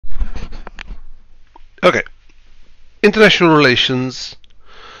Okay, International Relations,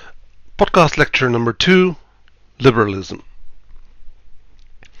 podcast lecture number 2, Liberalism.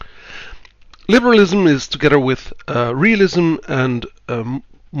 Liberalism is, together with realism and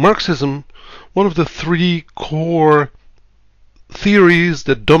Marxism, one of the three core theories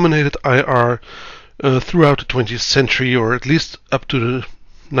that dominated IR throughout the 20th century, or at least up to the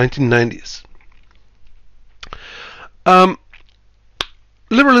 1990s.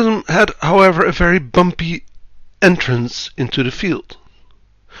 Liberalism had, however, a very bumpy entrance into the field.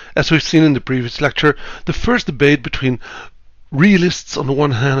 As we've seen in the previous lecture, the first debate between realists on the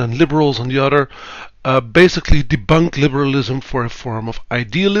one hand and liberals on the other basically debunked liberalism for a form of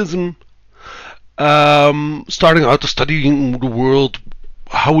idealism, starting out to studying the world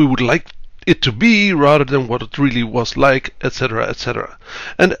how we would like it to be rather than what it really was like, etc., etc.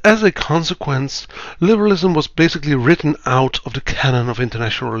 And as a consequence, liberalism was basically written out of the canon of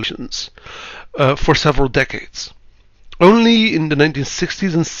international relations for several decades. Only in the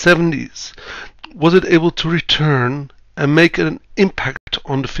 1960s and 70s was it able to return and make an impact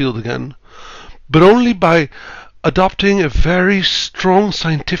on the field again, but only by adopting a very strong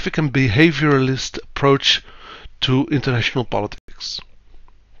scientific and behavioralist approach to international politics.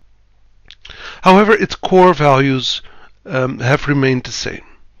 However, its core values have remained the same.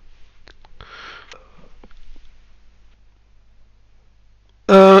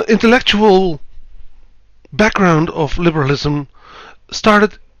 Intellectual background of liberalism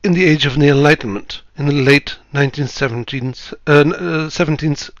started in the age of the Enlightenment, in the late 17th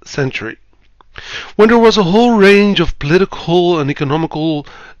century, when there was a whole range of political and economical,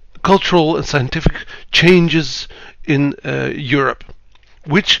 cultural and scientific changes in Europe,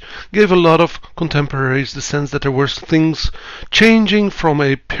 which gave a lot of contemporaries the sense that there were things changing from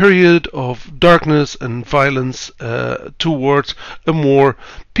a period of darkness and violence towards a more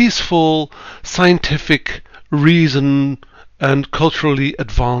peaceful, scientific, reason and culturally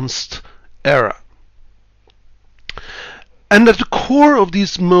advanced era. And at the core of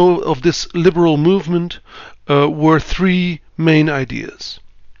this liberal movement were three main ideas: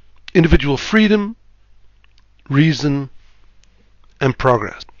 individual freedom, reason, and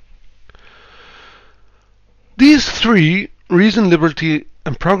progress. These three, reason, liberty,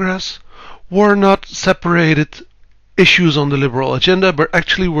 and progress, were not separated issues on the liberal agenda, but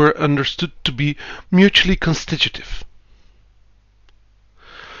actually were understood to be mutually constitutive.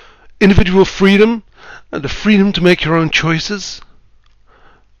 Individual freedom, the freedom to make your own choices,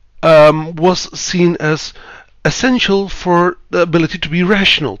 was seen as essential for the ability to be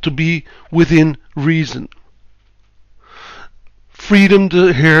rational, to be within reason. Freedom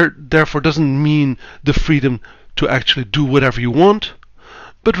here, therefore, doesn't mean the freedom to actually do whatever you want,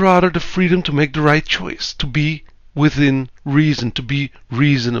 but rather the freedom to make the right choice, to be within reason, to be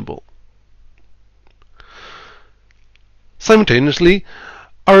reasonable. Simultaneously,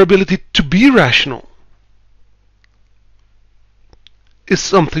 our ability to be rational is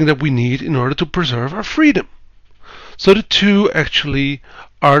something that we need in order to preserve our freedom. So the two actually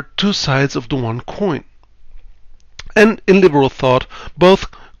are two sides of the one coin. And in liberal thought, both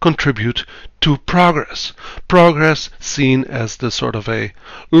contribute to progress. Progress seen as the sort of a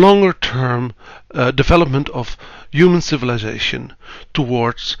longer-term development of human civilization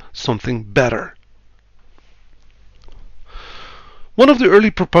towards something better. One of the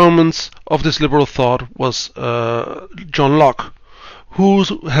early proponents of this liberal thought was John Locke, who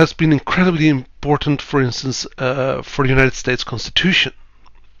has been incredibly important, for instance, for the United States Constitution.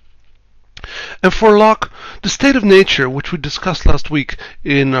 And for Locke, the state of nature, which we discussed last week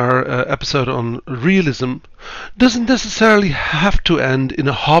in our episode on realism, doesn't necessarily have to end in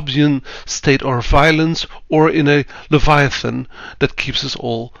a Hobbesian state of violence or in a Leviathan that keeps us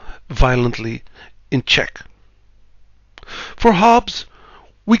all violently in check. For Hobbes,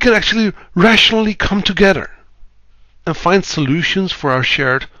 we can actually rationally come together and find solutions for our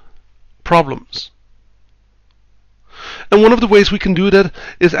shared problems. And one of the ways we can do that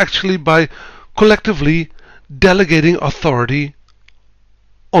is actually by collectively delegating authority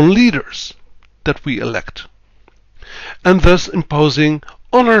on leaders that we elect, and thus imposing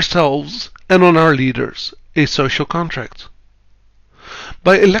on ourselves and on our leaders a social contract.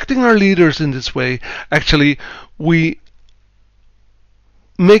 By electing our leaders in this way, actually, we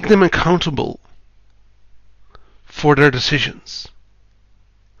make them accountable for their decisions,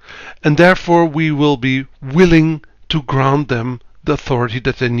 and therefore we will be willing to grant them the authority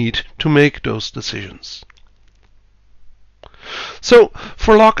that they need to make those decisions. So,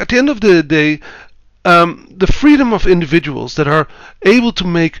 for Locke, at the end of the day, the freedom of individuals that are able to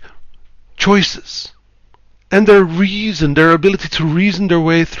make choices and their reason, their ability to reason their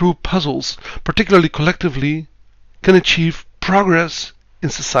way through puzzles, particularly collectively, can achieve progress in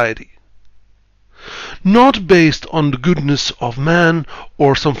society. Not based on the goodness of man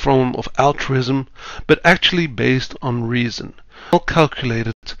or some form of altruism, but actually based on reason,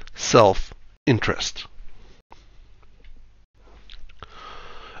 well-calculated self-interest.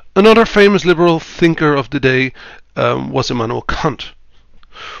 Another famous liberal thinker of the day was Immanuel Kant,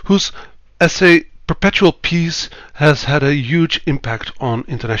 whose essay Perpetual Peace has had a huge impact on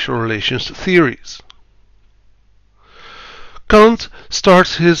international relations theories. Kant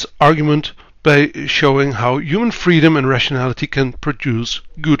starts his argument by showing how human freedom and rationality can produce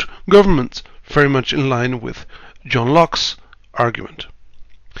good government, very much in line with John Locke's argument,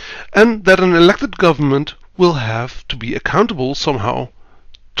 and that an elected government will have to be accountable somehow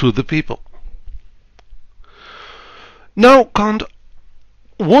to the people. Now Kant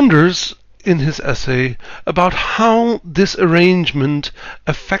wonders in his essay about how this arrangement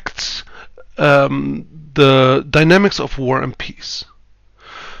affects the dynamics of war and peace.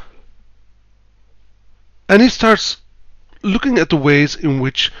 And he starts looking at the ways in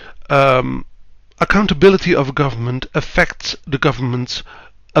which accountability of a government affects the government's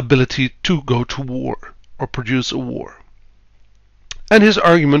ability to go to war or produce a war. And his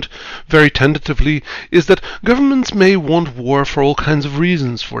argument, very tentatively, is that governments may want war for all kinds of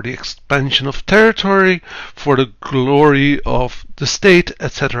reasons, for the expansion of territory, for the glory of the state,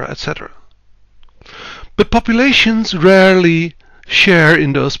 etc., etc. But populations rarely share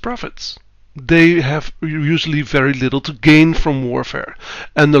in those profits. They have usually very little to gain from warfare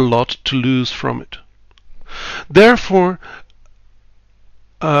and a lot to lose from it. Therefore,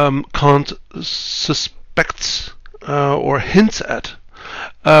 Kant suspects or hints at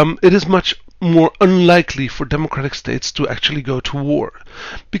it is much more unlikely for democratic states to actually go to war,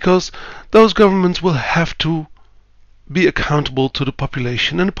 because those governments will have to be accountable to the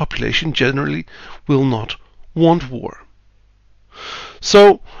population, and the population generally will not want war.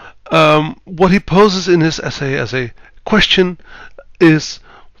 So what he poses in his essay as a question is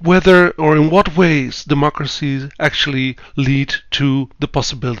whether or in what ways democracies actually lead to the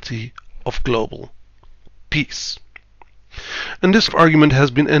possibility of global peace. And this argument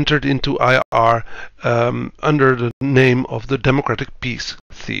has been entered into IR under the name of the democratic peace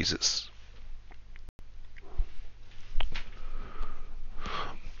thesis.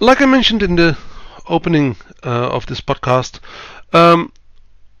 Like I mentioned in the opening of this podcast,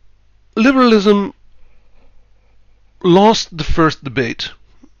 liberalism lost the first debate,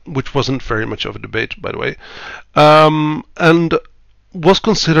 which wasn't very much of a debate, by the way, and was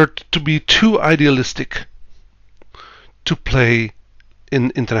considered to be too idealistic to play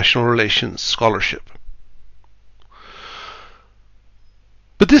in international relations scholarship.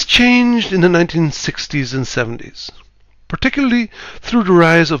 But this changed in the 1960s and 70s, particularly through the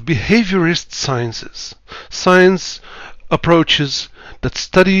rise of behaviorist sciences, science approaches that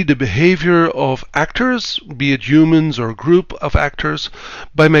study the behavior of actors, be it humans or a group of actors,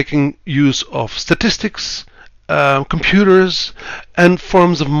 by making use of statistics, computers, and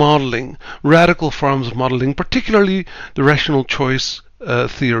forms of modeling, radical forms of modeling, particularly the rational choice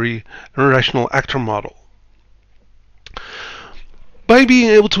theory and rational actor model. By being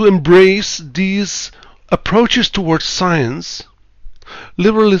able to embrace these approaches towards science,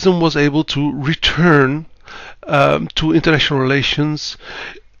 liberalism was able to return to international relations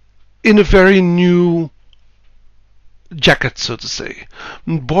in a very new jacket, so to say,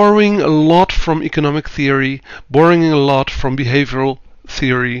 borrowing a lot from economic theory, borrowing a lot from behavioral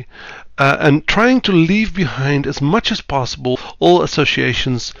theory, and trying to leave behind as much as possible all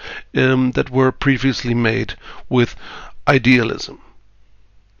associations that were previously made with idealism.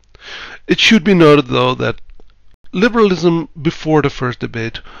 It should be noted, though, that liberalism before the first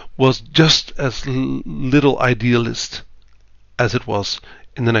debate was just as little idealist as it was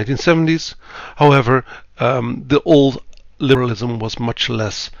in the 1970s. However, the old liberalism was much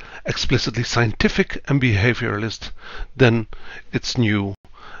less explicitly scientific and behavioralist than its new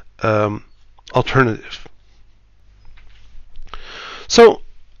alternative. So,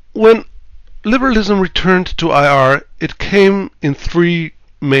 when liberalism returned to IR, it came in three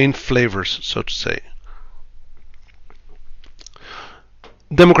main flavors, so to say.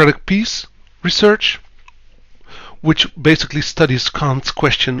 Democratic peace research, which basically studies Kant's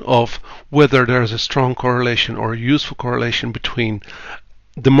question of whether there is a strong correlation or a useful correlation between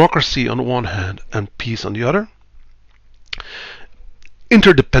democracy on the one hand and peace on the other.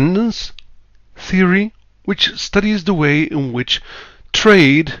 Interdependence theory, which studies the way in which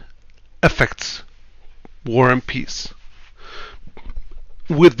trade affects war and peace,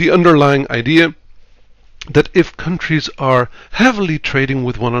 with the underlying idea that if countries are heavily trading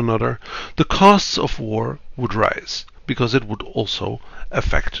with one another, the costs of war would rise, because it would also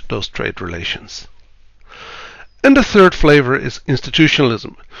affect those trade relations. And the third flavor is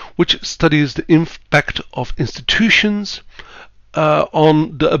institutionalism, which studies the impact of institutions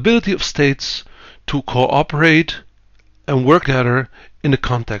on the ability of states to cooperate and work together in the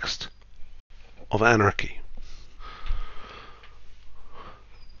context of anarchy.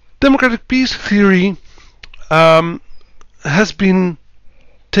 Democratic peace theory has been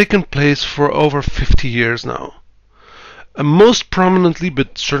taken place for over 50 years now. Most prominently,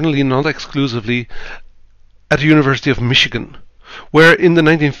 but certainly not exclusively, at the University of Michigan, where in the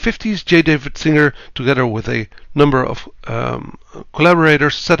 1950s J. David Singer, together with a number of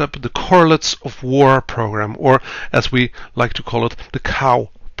collaborators, set up the Correlates of War program, or as we like to call it, the COW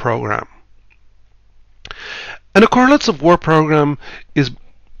program. And the Correlates of War program is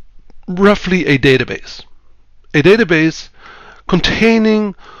roughly a database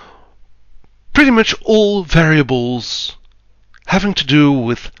containing pretty much all variables having to do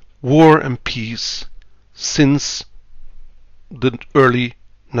with war and peace since the early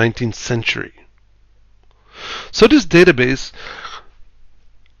 19th century. So this database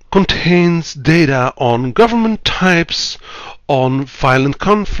contains data on government types, on violent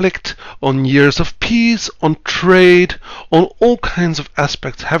conflict, on years of peace, on trade, on all kinds of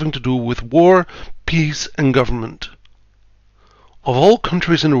aspects having to do with war, peace and government of all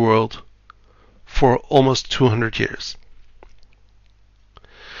countries in the world for almost 200 years.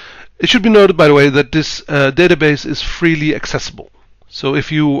 It should be noted, by the way, that this database is freely accessible. So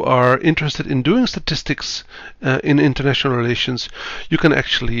if you are interested in doing statistics in international relations, you can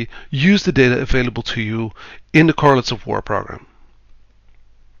actually use the data available to you in the Correlates of War program.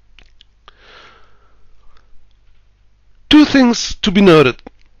 Two things to be noted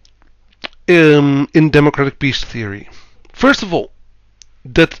in democratic peace theory. First of all,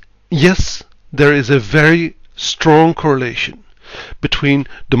 that yes, there is a very strong correlation between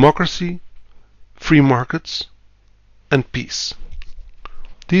democracy, free markets, and peace.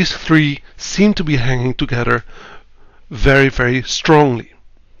 These three seem to be hanging together very, very strongly.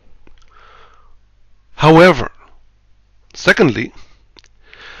 However, secondly,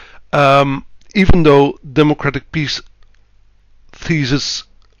 even though democratic peace thesis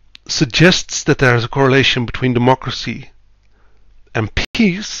suggests that there is a correlation between democracy and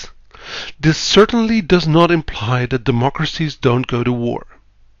peace, this certainly does not imply that democracies don't go to war.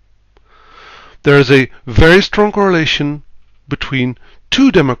 There is a very strong correlation between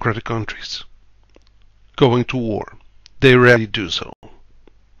two democratic countries going to war. They rarely do so.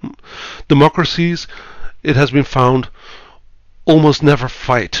 Democracies, it has been found, almost never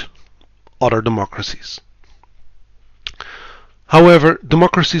fight other democracies. However,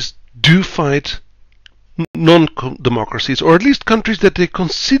 democracies do fight non-democracies, or at least countries that they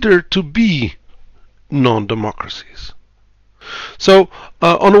consider to be non-democracies. So,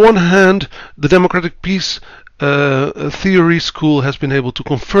 on the one hand, the democratic peace theory school has been able to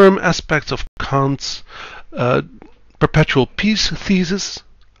confirm aspects of Kant's perpetual peace thesis,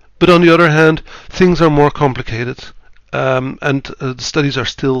 but on the other hand, things are more complicated, and the studies are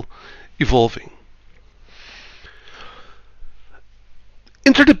still evolving.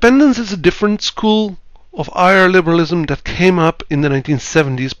 Interdependence is a different school of IR liberalism that came up in the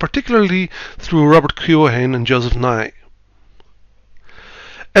 1970s, particularly through Robert Keohane and Joseph Nye.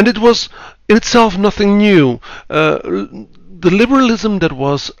 And it was in itself nothing new. The liberalism that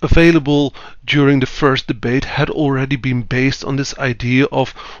was available during the first debate had already been based on this idea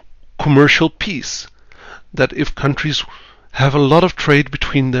of commercial peace, that if countries have a lot of trade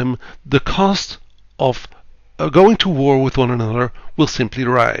between them, the cost of going to war with one another will simply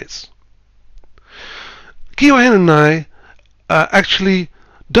rise. Keohane and I actually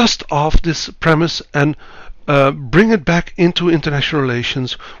dust off this premise and bring it back into international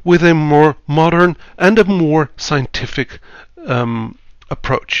relations with a more modern and a more scientific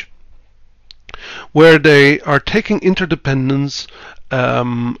approach, where they are taking interdependence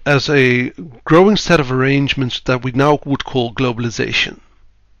as a growing set of arrangements that we now would call globalization.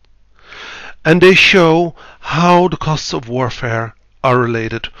 And they show how the costs of warfare are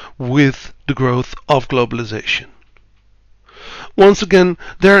related with the growth of globalization. Once again,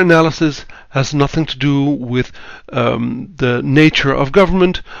 their analysis has nothing to do with the nature of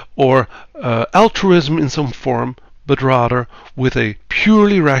government or altruism in some form, but rather with a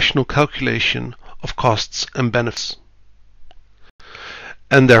purely rational calculation of costs and benefits.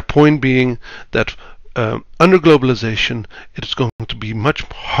 And their point being that under globalization, it is going to be much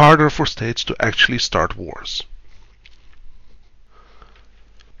harder for states to actually start wars.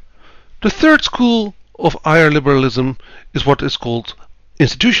 The third school of higher liberalism is what is called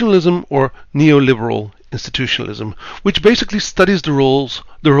institutionalism or neoliberal institutionalism, which basically studies the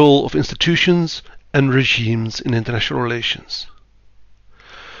role of institutions and regimes in international relations.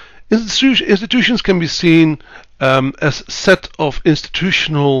 Institutions can be seen as a set of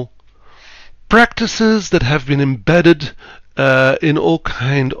institutional practices that have been embedded in all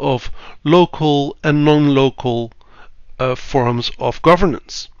kind of local and non-local forms of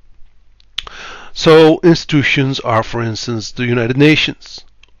governance. So institutions are, for instance, the United Nations,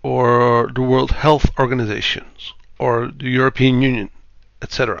 or the World Health Organization, or the European Union,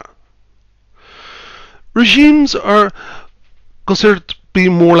 etc. Regimes are considered to be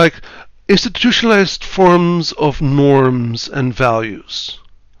more like institutionalized forms of norms and values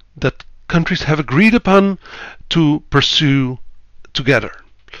that countries have agreed upon to pursue together,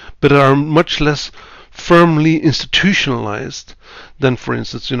 but are much less firmly institutionalized than, for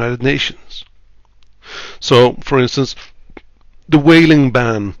instance, the United Nations. So, for instance, the whaling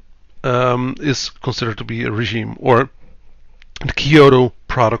ban is considered to be a regime, or the Kyoto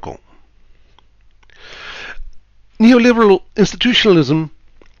Protocol. Neoliberal institutionalism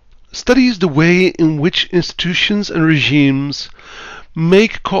studies the way in which institutions and regimes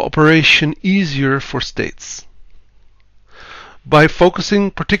make cooperation easier for states by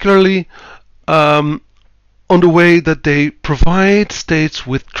focusing particularly on the way that they provide states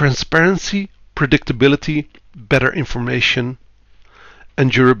with transparency, predictability, better information,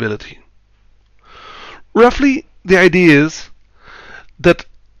 and durability. Roughly, the idea is that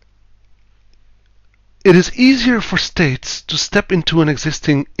it is easier for states to step into an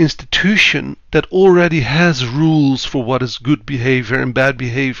existing institution that already has rules for what is good behavior and bad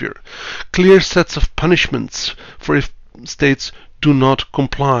behavior, clear sets of punishments for if states do not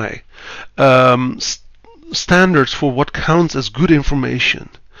comply, standards for what counts as good information,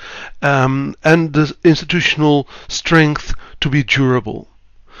 and the institutional strength to be durable.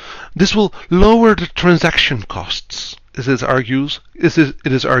 This will lower the transaction costs, it is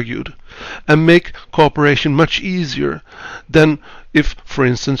argued, and make cooperation much easier than if, for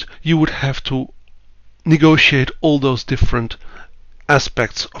instance, you would have to negotiate all those different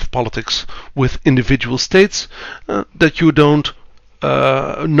aspects of politics with individual states that you don't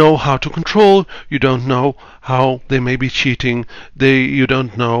know how to control, you don't know how they may be cheating, you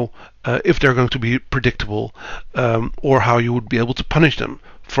don't know if they're going to be predictable, or how you would be able to punish them,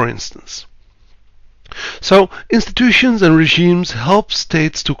 for instance. So institutions and regimes help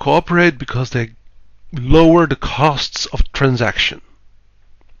states to cooperate because they lower the costs of transaction.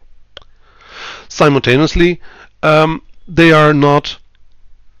 Simultaneously, they are not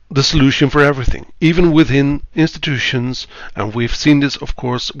the solution for everything. Even within institutions, and we've seen this of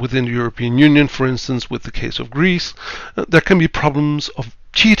course within the European Union, for instance with the case of Greece, there can be problems of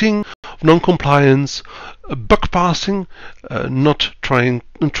cheating, of non-compliance, buck passing, trying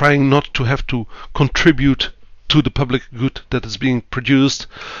not to have to contribute to the public good that is being produced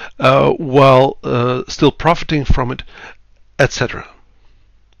while still profiting from it, etc.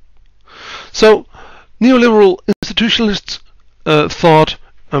 So neoliberal institutionalist thought,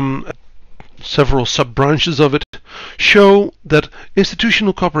 several sub-branches of it, show that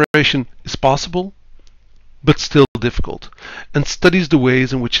institutional cooperation is possible but still difficult, and studies the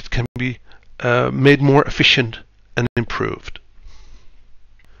ways in which it can be made more efficient and improved.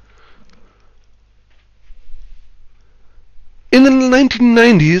 In the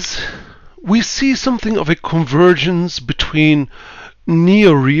 1990s, we see something of a convergence between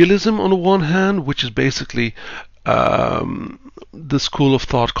neorealism on the one hand, which is basically the school of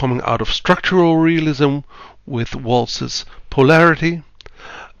thought coming out of structural realism with Walz's polarity,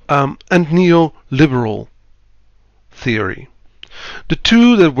 and neoliberal theory. The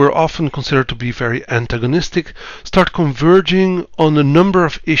two that were often considered to be very antagonistic start converging on a number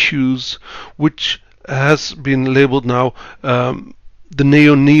of issues which has been labeled now the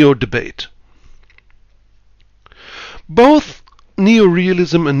neo-neo debate. Both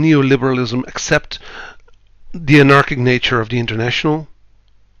neorealism and neoliberalism accept the anarchic nature of the international,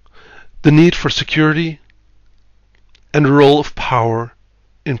 the need for security, and the role of power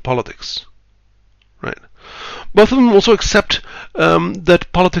in politics. Right. Both of them also accept that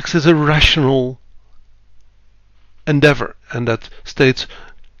politics is a rational endeavor, and that states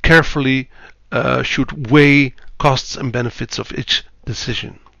carefully should weigh costs and benefits of each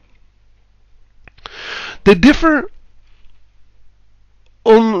decision. They differ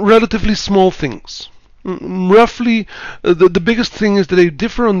on relatively small things. Roughly, the biggest thing is that they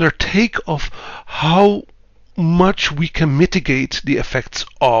differ on their take of how much we can mitigate the effects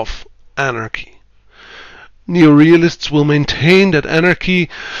of anarchy. Neorealists will maintain that anarchy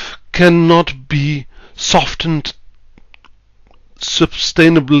cannot be softened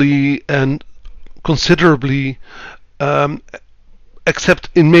sustainably and considerably, except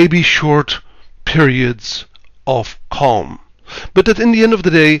in maybe short periods of calm. But that in the end of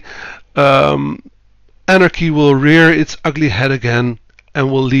the day, anarchy will rear its ugly head again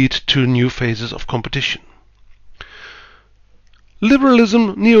and will lead to new phases of competition.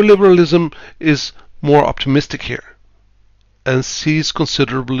 Neoliberalism is more optimistic here and sees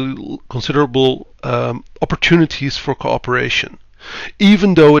considerable opportunities for cooperation,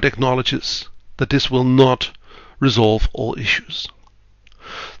 even though it acknowledges that this will not resolve all issues.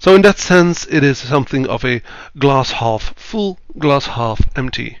 So in that sense, it is something of a glass half full, glass half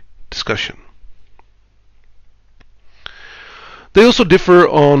empty discussion. They also differ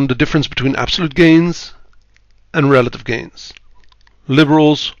on the difference between absolute gains and relative gains.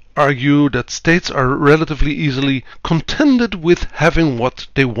 Liberals argue that states are relatively easily contented with having what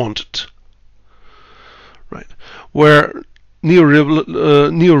they wanted, right? Where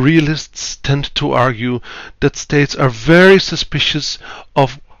neorealists tend to argue that states are very suspicious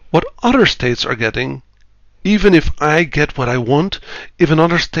of what other states are getting. Even if I get what I want, if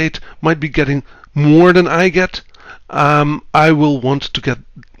another state might be getting more than I get, I will want to get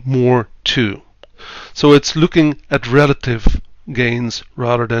more too. So it's looking at relative gains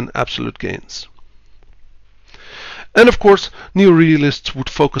rather than absolute gains. And of course, neorealists would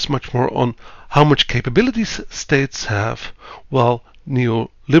focus much more on how much capabilities states have, while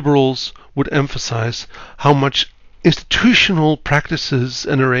neoliberals would emphasize how much institutional practices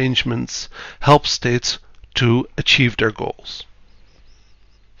and arrangements help states to achieve their goals.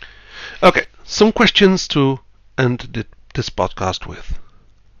 Okay, some questions to end this podcast with.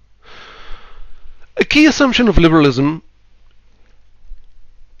 A key assumption of liberalism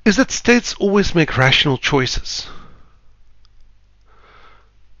is that states always make rational choices.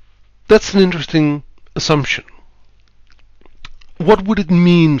 That's an interesting assumption. What would it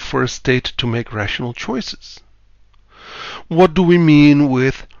mean for a state to make rational choices? What do we mean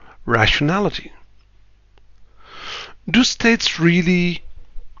with rationality? Do states really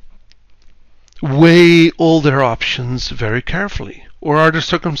weigh all their options very carefully? Or are there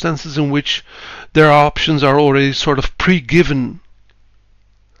circumstances in which their options are already sort of pre-given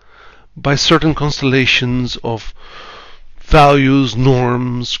by certain constellations of values,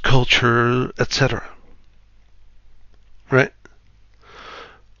 norms, culture, etc.? Right?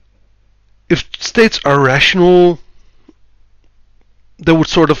 If states are rational, that would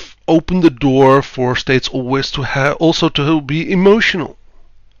sort of open the door for states always to have also to be emotional.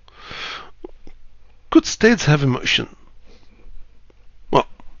 Could states have emotion? Well,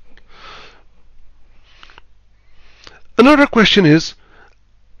 another question is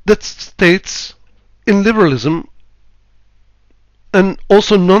that states in liberalism and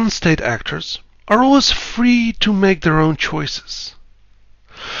also non-state actors are always free to make their own choices.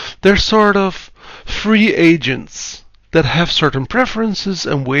 They're sort of free agents that have certain preferences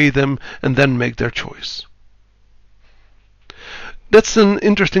and weigh them and then make their choice. That's an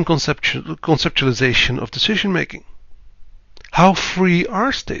interesting conceptualization of decision making. How free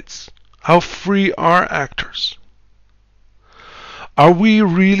are states? How free are actors? Are we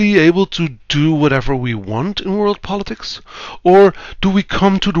really able to do whatever we want in world politics? Or do we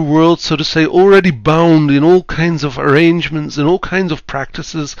come to the world, so to say, already bound in all kinds of arrangements, in all kinds of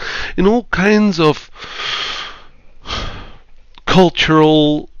practices, in all kinds of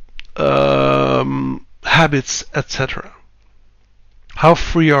cultural habits, etc.? How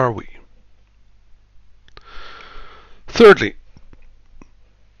free are we? Thirdly,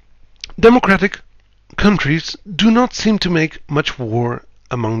 democratic countries do not seem to make much war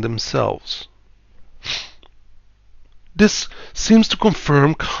among themselves. This seems to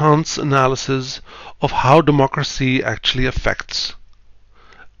confirm Kant's analysis of how democracy actually affects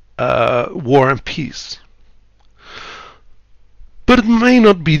war and peace. But it may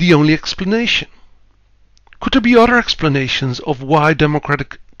not be the only explanation. Could there be other explanations of why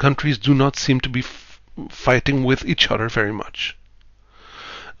democratic countries do not seem to be fighting with each other very much?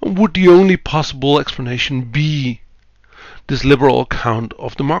 Would the only possible explanation be this liberal account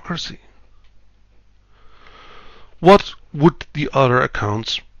of democracy? What would the other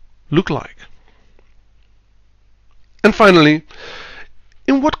accounts look like? And finally,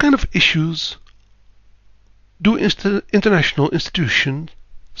 in what kind of issues do international institutions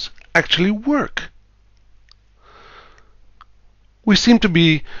actually work? We seem to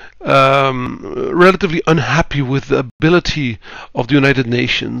be relatively unhappy with the ability of the United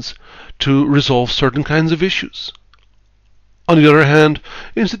Nations to resolve certain kinds of issues. On the other hand,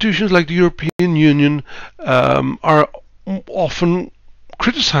 institutions like the European Union are often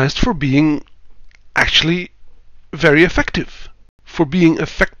criticized for being actually very effective, for being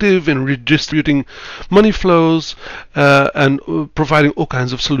effective in redistributing money flows and providing all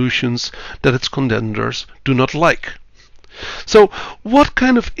kinds of solutions that its contenders do not like. So what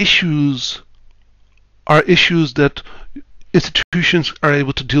kind of issues are issues that institutions are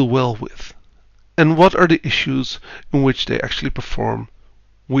able to deal well with? And what are the issues in which they actually perform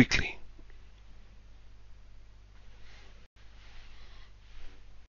weakly?